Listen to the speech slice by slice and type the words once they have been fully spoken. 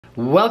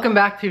Welcome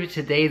back to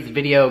today's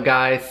video,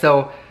 guys.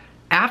 So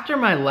after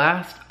my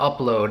last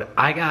upload,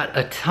 I got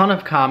a ton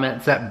of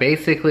comments that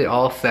basically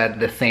all said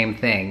the same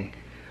thing.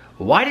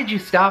 Why did you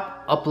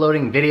stop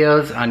uploading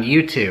videos on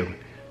YouTube?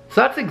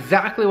 So that's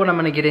exactly what I'm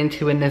gonna get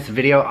into in this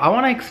video. I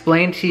wanna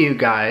explain to you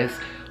guys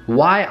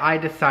why I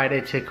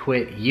decided to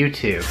quit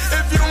YouTube.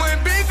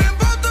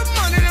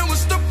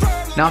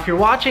 Now, if you're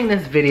watching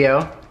this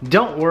video,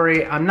 don't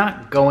worry, I'm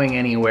not going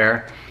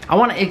anywhere. I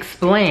want to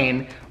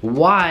explain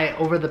why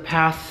over the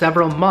past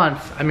several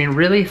months, I mean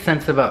really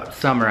since about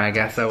summer, I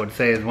guess I would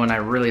say, is when I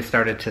really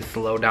started to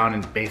slow down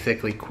and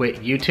basically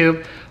quit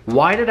YouTube.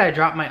 Why did I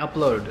drop my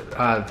upload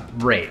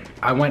rate?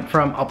 I went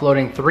from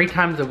uploading 3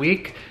 times a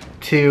week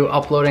to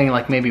uploading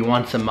like maybe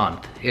once a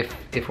month,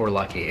 if we're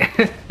lucky.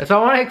 So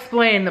I want to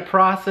explain the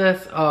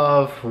process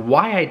of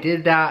why I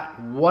did that,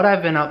 what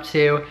I've been up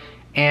to,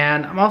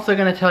 and I'm also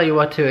going to tell you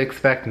what to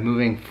expect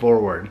moving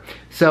forward.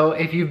 So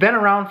if you've been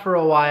around for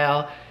a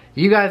while,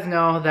 you guys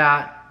know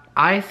that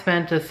I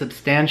spent a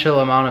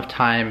substantial amount of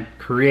time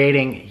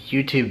creating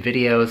YouTube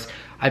videos.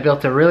 I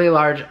built a really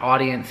large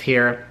audience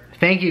here.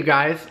 Thank you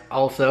guys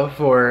also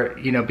for,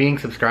 being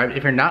subscribed.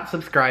 If you're not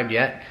subscribed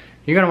yet,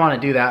 you're gonna wanna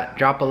do that.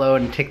 Drop below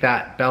and tick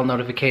that bell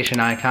notification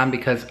icon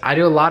because I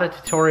do a lot of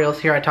tutorials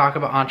here. I talk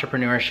about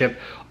entrepreneurship,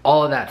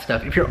 all of that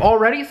stuff. If you're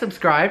already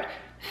subscribed,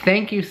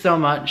 thank you so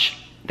much.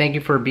 Thank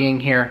you for being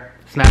here.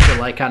 Smash a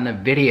like on the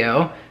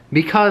video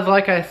because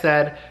like I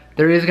said,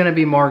 there is gonna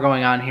be more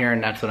going on here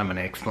and that's what I'm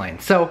gonna explain.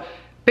 So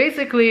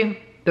basically,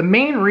 the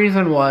main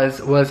reason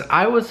was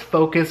I was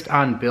focused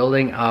on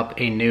building up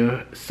a new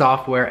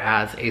software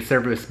as a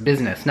service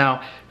business.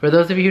 Now, for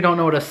those of you who don't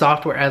know what a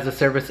software as a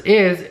service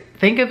is,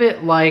 think of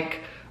it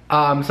like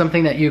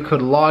something that you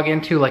could log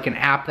into, like an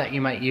app that you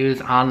might use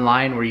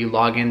online where you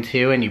log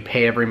into and you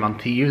pay every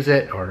month to use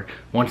it or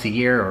once a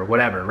year or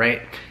whatever,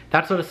 right?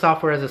 That's what a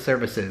software as a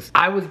service is.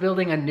 I was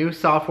building a new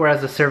software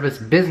as a service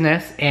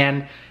business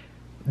and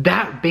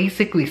that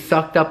basically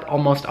sucked up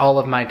almost all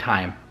of my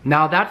time.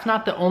 Now that's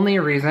not the only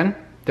reason.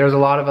 There's a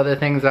lot of other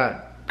things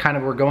that kind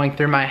of were going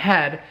through my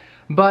head,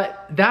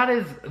 but that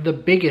is the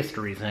biggest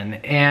reason.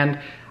 And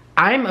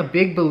I'm a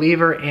big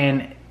believer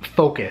in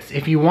focus.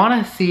 If you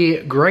want to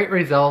see great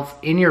results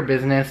in your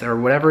business or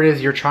whatever it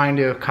is you're trying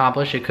to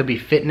accomplish, it could be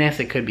fitness,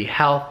 it could be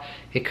health,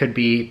 it could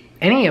be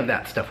any of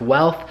that stuff,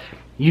 wealth,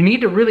 you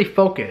need to really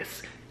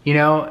focus.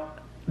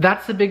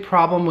 That's the big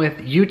problem with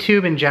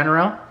YouTube in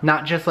general,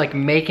 not just like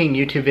making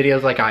YouTube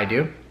videos like I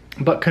do,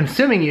 but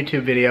consuming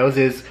YouTube videos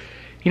is,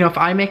 if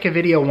I make a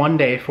video one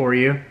day for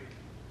you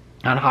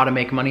on how to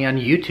make money on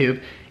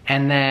YouTube,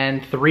 and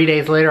then 3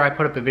 days later I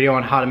put up a video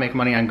on how to make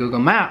money on Google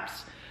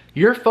Maps,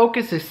 your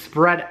focus is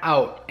spread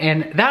out,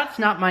 and that's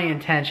not my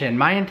intention.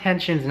 My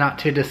intention is not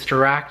to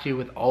distract you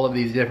with all of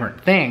these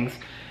different things.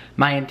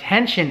 My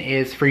intention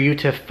is for you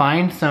to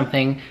find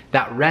something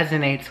that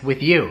resonates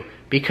with you,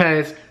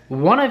 because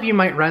one of you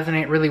might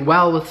resonate really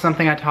well with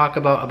something I talk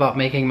about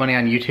making money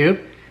on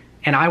YouTube,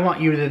 and I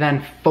want you to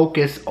then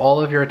focus all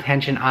of your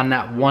attention on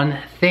that one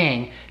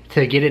thing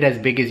to get it as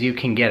big as you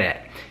can get it.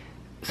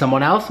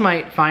 Someone else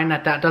might find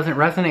that that doesn't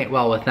resonate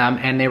well with them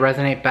and they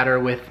resonate better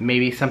with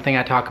maybe something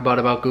I talk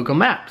about Google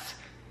Maps.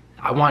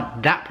 I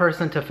want that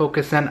person to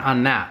focus in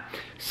on that.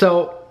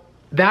 So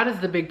that is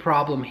the big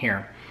problem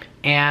here.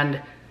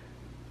 And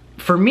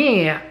for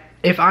me,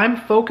 if I'm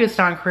focused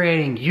on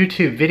creating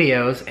YouTube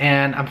videos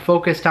and I'm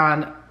focused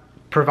on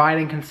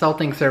providing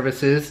consulting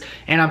services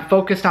and I'm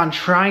focused on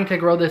trying to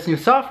grow this new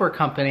software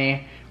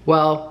company,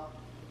 well,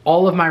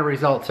 all of my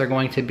results are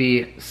going to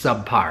be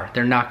subpar.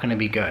 They're not gonna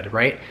be good,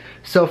 right?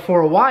 So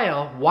for a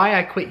while, why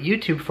I quit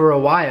YouTube for a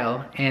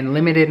while and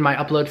limited my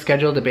upload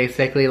schedule to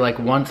basically like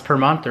once per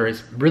month or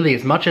as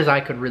much as I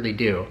could really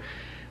do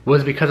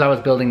was because I was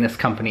building this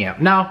company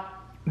up. Now,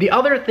 the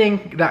other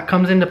thing that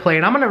comes into play,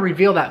 and I'm gonna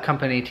reveal that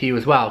company to you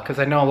as well, because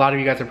I know a lot of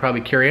you guys are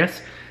probably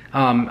curious.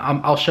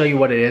 I'll show you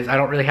what it is. I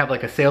don't really have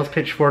like a sales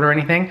pitch for it or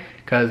anything,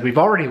 because we've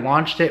already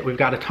launched it. We've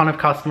got a ton of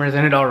customers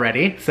in it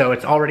already, so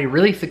it's already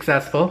really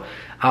successful,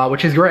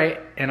 which is great,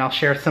 and I'll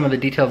share some of the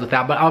details with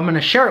that, but I'm gonna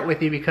share it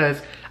with you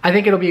because I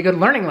think it'll be a good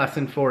learning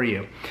lesson for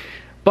you.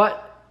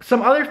 But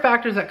some other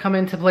factors that come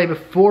into play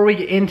before we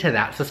get into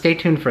that, so stay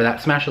tuned for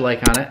that, smash a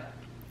like on it,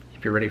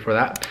 if you're ready for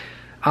that,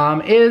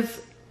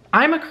 is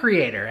I'm a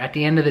creator at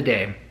the end of the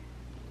day.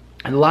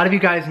 And a lot of you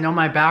guys know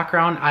my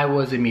background. I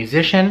was a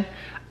musician.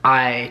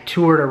 I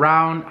toured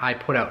around. I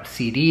put out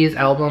CDs,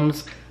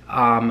 albums.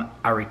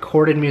 I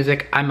recorded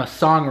music. I'm a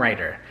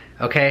songwriter,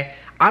 okay?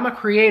 I'm a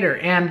creator,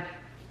 and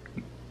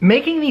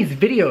making these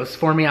videos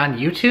for me on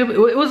YouTube,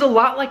 it was a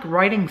lot like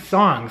writing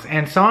songs,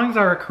 and songs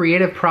are a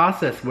creative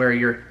process where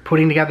you're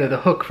putting together the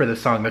hook for the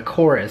song, the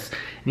chorus,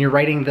 and you're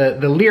writing the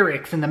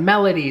lyrics and the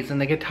melodies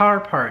and the guitar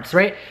parts,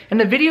 right? And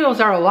the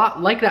videos are a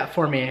lot like that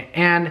for me,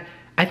 and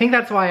I think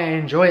that's why I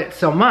enjoy it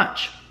so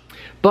much.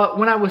 But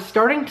when I was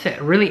starting to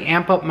really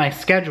amp up my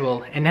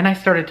schedule, and then I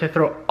started to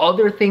throw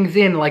other things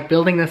in, like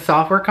building this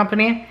software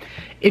company,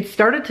 it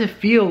started to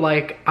feel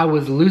like I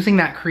was losing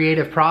that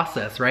creative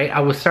process, right? I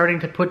was starting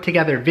to put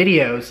together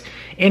videos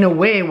in a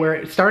way where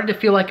it started to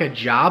feel like a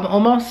job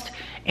almost,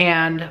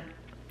 and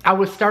I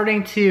was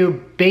starting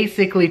to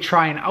basically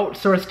try and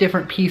outsource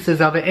different pieces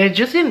of it, and it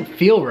just didn't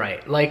feel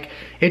right. Like,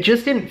 it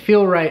just didn't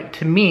feel right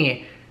to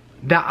me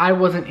that I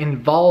wasn't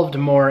involved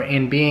more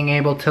in being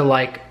able to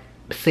like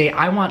say,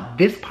 I want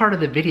this part of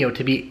the video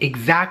to be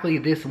exactly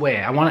this way.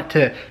 I want it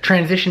to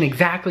transition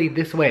exactly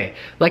this way.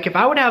 Like, if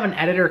I would have an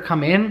editor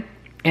come in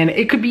and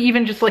it could be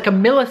even just like a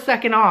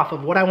millisecond off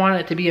of what I wanted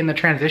it to be in the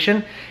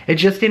transition, it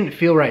just didn't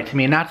feel right to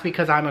me, and that's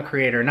because I'm a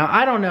creator. Now,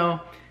 I don't know,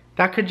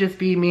 that could just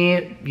be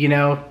me, you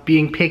know,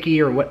 being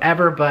picky or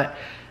whatever, but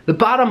the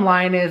bottom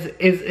line is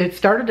it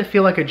started to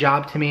feel like a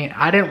job to me.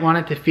 I didn't want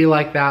it to feel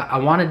like that. I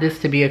wanted this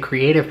to be a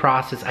creative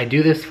process. I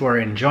do this for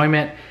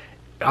enjoyment.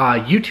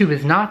 YouTube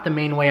is not the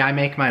main way I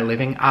make my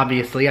living,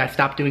 obviously. I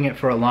stopped doing it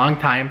for a long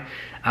time.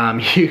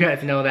 You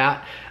guys know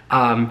that.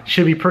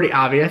 Should be pretty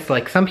obvious.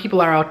 Like, some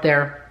people are out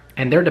there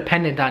and they're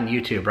dependent on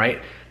YouTube,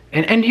 right?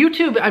 And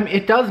YouTube, I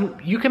mean,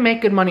 you can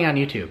make good money on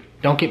YouTube.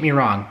 Don't get me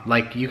wrong.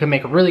 Like, you can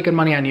make really good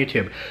money on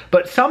YouTube.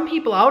 But some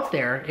people out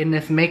there in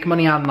this make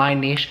money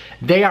online niche,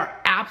 they are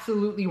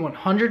absolutely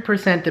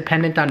 100%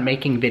 dependent on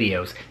making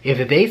videos.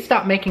 If they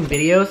stop making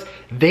videos,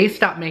 they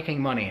stop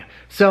making money.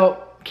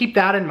 So keep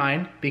that in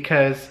mind,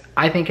 because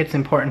I think it's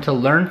important to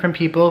learn from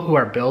people who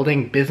are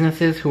building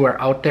businesses, who are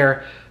out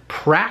there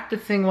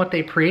practicing what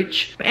they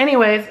preach. But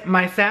anyways,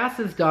 my SaaS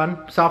is done,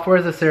 software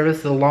as a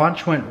service. The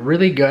launch went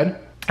really good.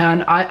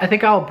 And I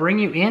think I'll bring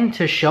you in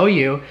to show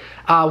you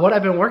what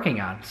I've been working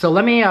on. So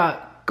let me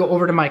go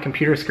over to my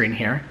computer screen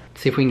here,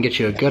 see if we can get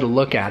you a good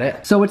look at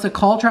it. So it's a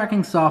call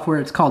tracking software.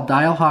 It's called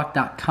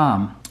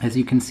dialhawk.com, as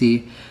you can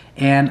see.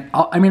 And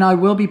I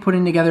will be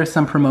putting together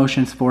some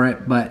promotions for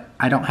it, but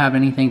I don't have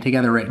anything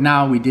together right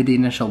now. We did the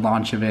initial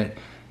launch of it.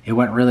 It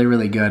went really,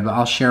 really good, but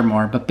I'll share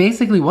more. But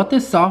basically what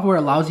this software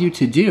allows you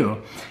to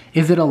do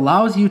is it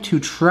allows you to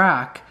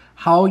track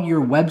how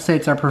your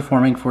websites are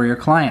performing for your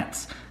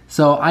clients.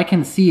 So I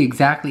can see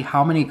exactly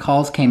how many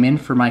calls came in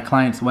for my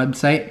client's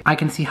website. I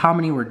can see how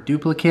many were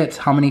duplicates,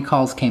 how many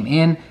calls came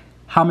in,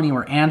 how many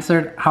were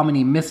answered, how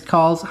many missed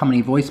calls, how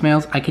many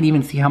voicemails. I can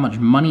even see how much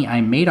money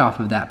I made off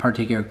of that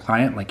particular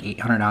client, like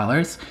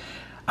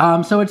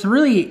 $800. So it's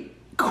really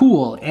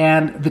cool.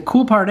 And the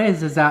cool part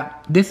is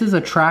that this is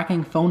a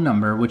tracking phone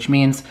number, which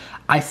means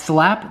I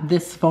slap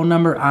this phone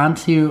number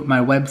onto my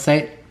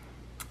website,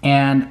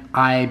 and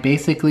I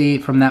basically,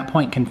 from that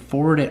point, can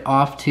forward it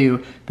off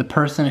to the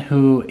person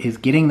who is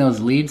getting those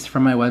leads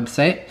from my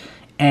website,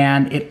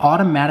 and it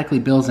automatically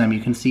bills them. You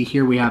can see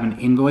here we have an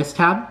invoice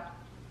tab.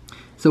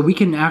 So we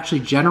can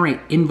actually generate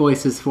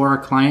invoices for our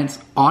clients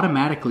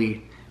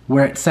automatically,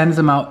 where it sends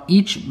them out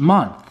each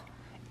month,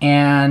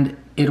 and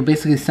it'll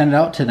basically send it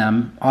out to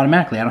them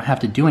automatically. I don't have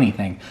to do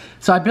anything.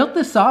 So I built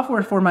this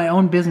software for my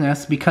own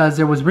business because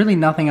there was really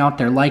nothing out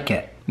there like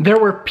it. There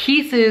were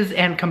pieces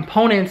and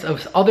components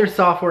of other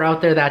software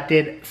out there that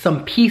did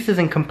some pieces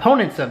and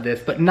components of this,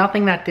 but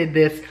nothing that did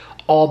this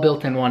all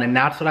built in one, and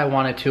that's what I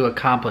wanted to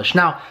accomplish.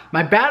 Now,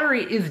 my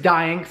battery is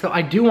dying, so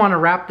I do want to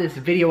wrap this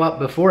video up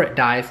before it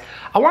dies.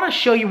 I want to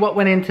show you what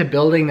went into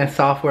building this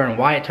software and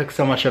why it took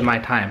so much of my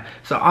time.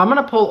 So I'm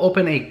going to pull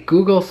open a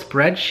Google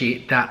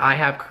spreadsheet that I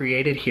have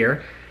created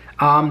here.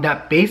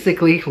 That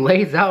basically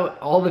lays out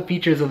all the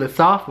features of the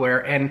software,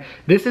 and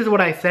this is what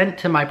I sent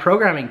to my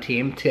programming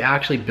team to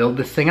actually build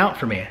this thing out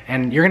for me,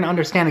 and you're gonna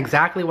understand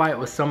exactly why it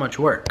was so much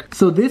work.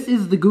 So this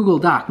is the Google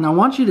Doc. Now I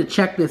want you to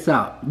check this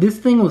out. This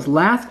thing was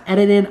last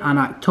edited on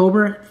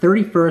October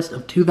 31st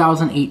of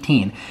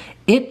 2018.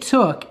 It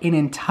took an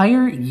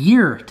entire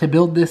year to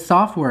build this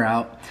software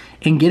out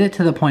and get it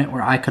to the point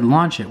where I could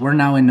launch it. We're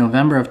now in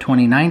November of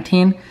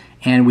 2019.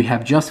 And we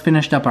have just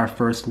finished up our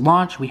first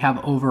launch. We have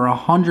over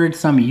 100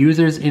 some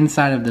users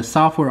inside of the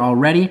software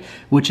already,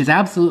 which is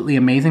absolutely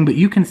amazing. But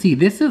you can see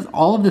this is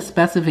all of the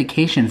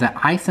specifications that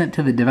I sent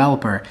to the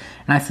developer.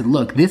 And I said,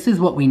 look, this is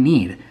what we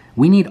need.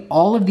 We need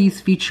all of these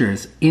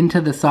features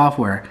into the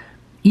software.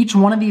 Each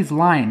one of these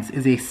lines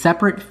is a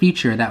separate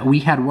feature that we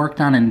had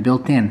worked on and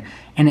built in.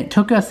 And it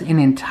took us an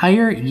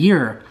entire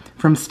year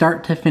from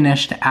start to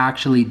finish to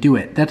actually do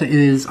it. That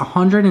is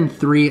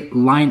 103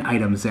 line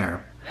items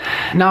there.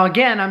 Now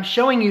again, I'm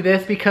showing you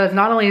this because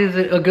not only is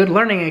it a good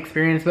learning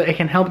experience, but it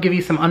can help give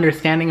you some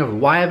understanding of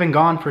why I've been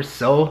gone for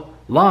so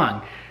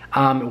long.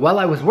 While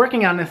I was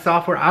working on this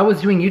software, I was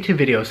doing YouTube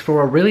videos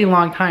for a really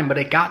long time, but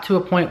it got to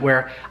a point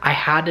where I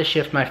had to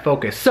shift my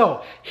focus.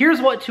 So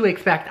here's what to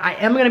expect. I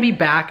am gonna be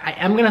back. I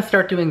am gonna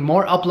start doing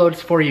more uploads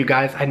for you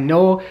guys. I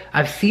know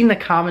I've seen the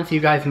comments, you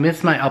guys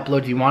miss my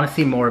uploads, you wanna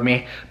see more of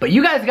me, but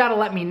you guys gotta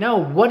let me know,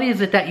 what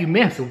is it that you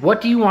miss? What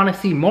do you wanna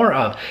see more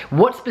of?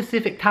 What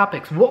specific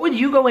topics? What would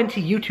you go into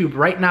YouTube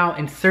right now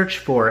and search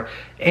for?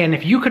 And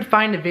if you could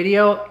find a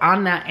video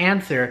on that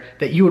answer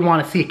that you would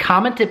wanna see,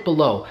 comment it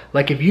below.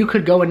 Like if you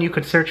could go into and you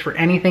could search for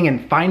anything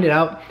and find it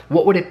out,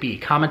 what would it be?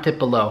 Comment it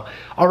below.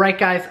 All right,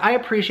 guys, I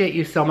appreciate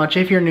you so much.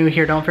 If you're new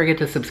here, don't forget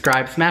to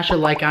subscribe, smash a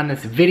like on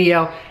this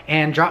video,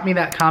 and drop me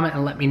that comment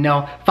and let me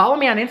know. Follow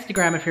me on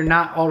Instagram if you're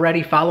not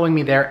already following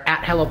me there,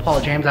 at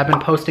HelloPaulJames. I've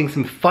been posting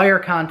some fire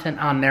content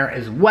on there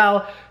as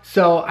well,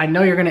 so I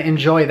know you're gonna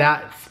enjoy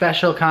that.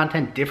 Special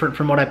content, different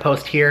from what I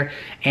post here,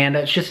 and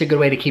it's just a good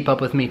way to keep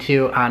up with me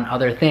too on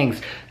other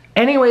things.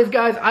 Anyways,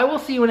 guys, I will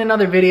see you in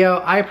another video.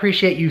 I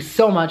appreciate you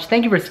so much.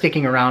 Thank you for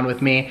sticking around with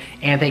me,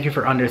 and thank you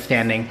for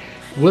understanding.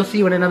 We'll see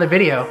you in another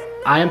video.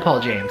 I am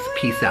Paul James.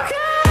 Peace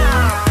out.